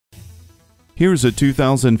Here's a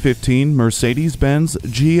 2015 Mercedes-Benz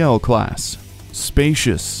GL-Class.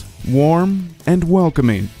 Spacious, warm, and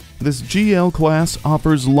welcoming, this GL-Class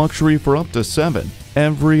offers luxury for up to 7.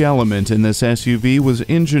 Every element in this SUV was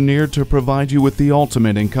engineered to provide you with the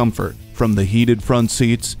ultimate in comfort. From the heated front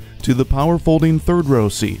seats to the power-folding third-row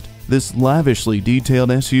seat, this lavishly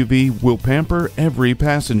detailed SUV will pamper every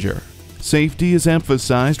passenger. Safety is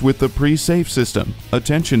emphasized with the pre-safe system,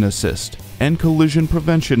 attention assist, and collision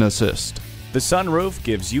prevention assist. The sunroof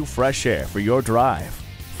gives you fresh air for your drive.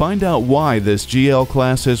 Find out why this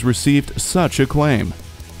GL-Class has received such acclaim.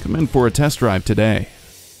 Come in for a test drive today.